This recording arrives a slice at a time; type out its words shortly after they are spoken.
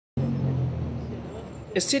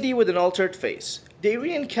A city with an altered face. The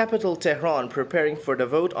Iranian capital Tehran preparing for the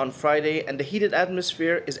vote on Friday, and the heated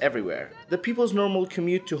atmosphere is everywhere. The people's normal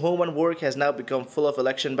commute to home and work has now become full of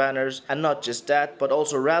election banners, and not just that, but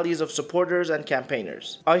also rallies of supporters and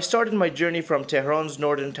campaigners. I started my journey from Tehran's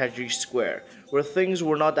northern Tahrir Square, where things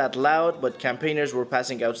were not that loud, but campaigners were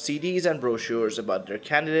passing out CDs and brochures about their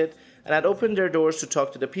candidate, and had opened their doors to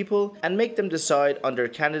talk to the people and make them decide on their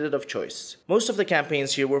candidate of choice. Most of the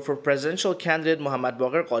campaigns here were for presidential candidate Mohammad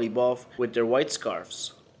Bagher Ghalibaf with their white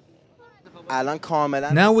scarves.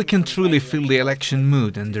 Now we can truly feel the election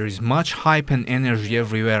mood, and there is much hype and energy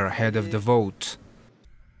everywhere ahead of the vote.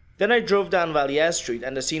 Then I drove down Valiyaz Street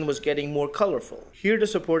and the scene was getting more colorful. Here the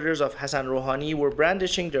supporters of Hassan Rouhani were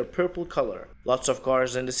brandishing their purple color. Lots of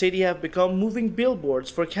cars in the city have become moving billboards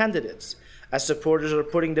for candidates, as supporters are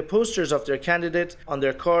putting the posters of their candidate on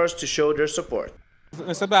their cars to show their support.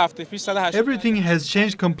 Everything has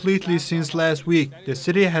changed completely since last week. The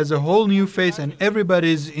city has a whole new face and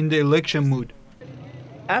everybody's in the election mood.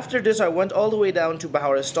 After this, I went all the way down to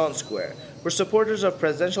Baharistan Square, where supporters of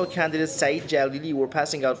presidential candidate Saeed Jalili were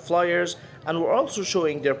passing out flyers and were also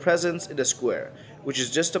showing their presence in the square, which is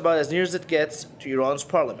just about as near as it gets to Iran's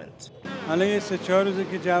parliament.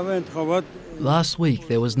 Last week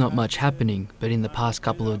there was not much happening, but in the past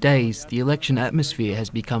couple of days the election atmosphere has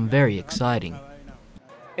become very exciting.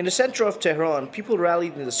 In the center of Tehran, people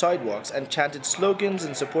rallied in the sidewalks and chanted slogans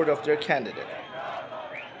in support of their candidate.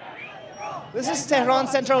 This is Tehran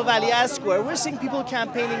Central Valiyaz Square. We're seeing people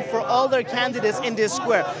campaigning for all their candidates in this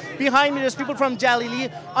square. Behind me there's people from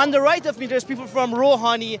Jalili, on the right of me there's people from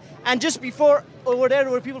Rouhani, and just before over there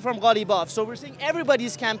were people from Ghalibaf. So we're seeing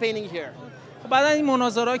everybody's campaigning here.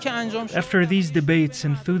 After these debates,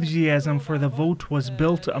 enthusiasm for the vote was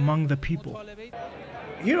built among the people.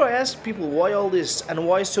 Here I asked people why all this and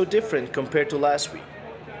why so different compared to last week.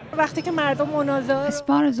 As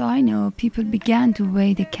far as I know, people began to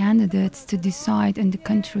weigh the candidates to decide on the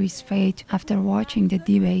country's fate after watching the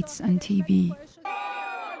debates on TV.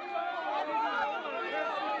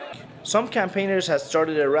 Some campaigners had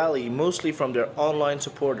started a rally mostly from their online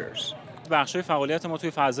supporters. One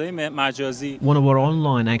of our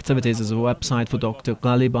online activities is a website for Dr.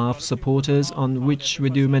 Ghalibaf supporters, on which we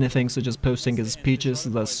do many things such as posting his speeches,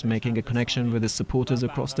 thus making a connection with his supporters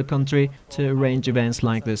across the country to arrange events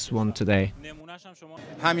like this one today.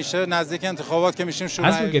 As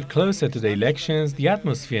we get closer to the elections, the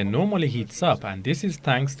atmosphere normally heats up, and this is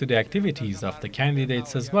thanks to the activities of the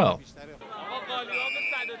candidates as well.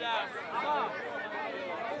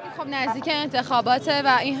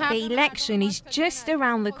 The election is just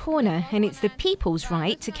around the corner, and it's the people's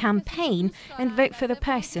right to campaign and vote for the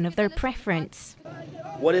person of their preference.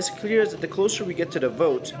 What is clear is that the closer we get to the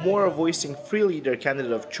vote, more are voicing freely their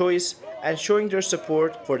candidate of choice and showing their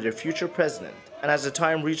support for their future president. And as the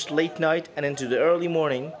time reached late night and into the early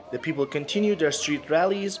morning, the people continued their street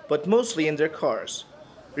rallies, but mostly in their cars.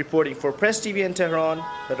 Reporting for Press TV in Tehran,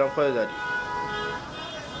 Badran Khaldadi.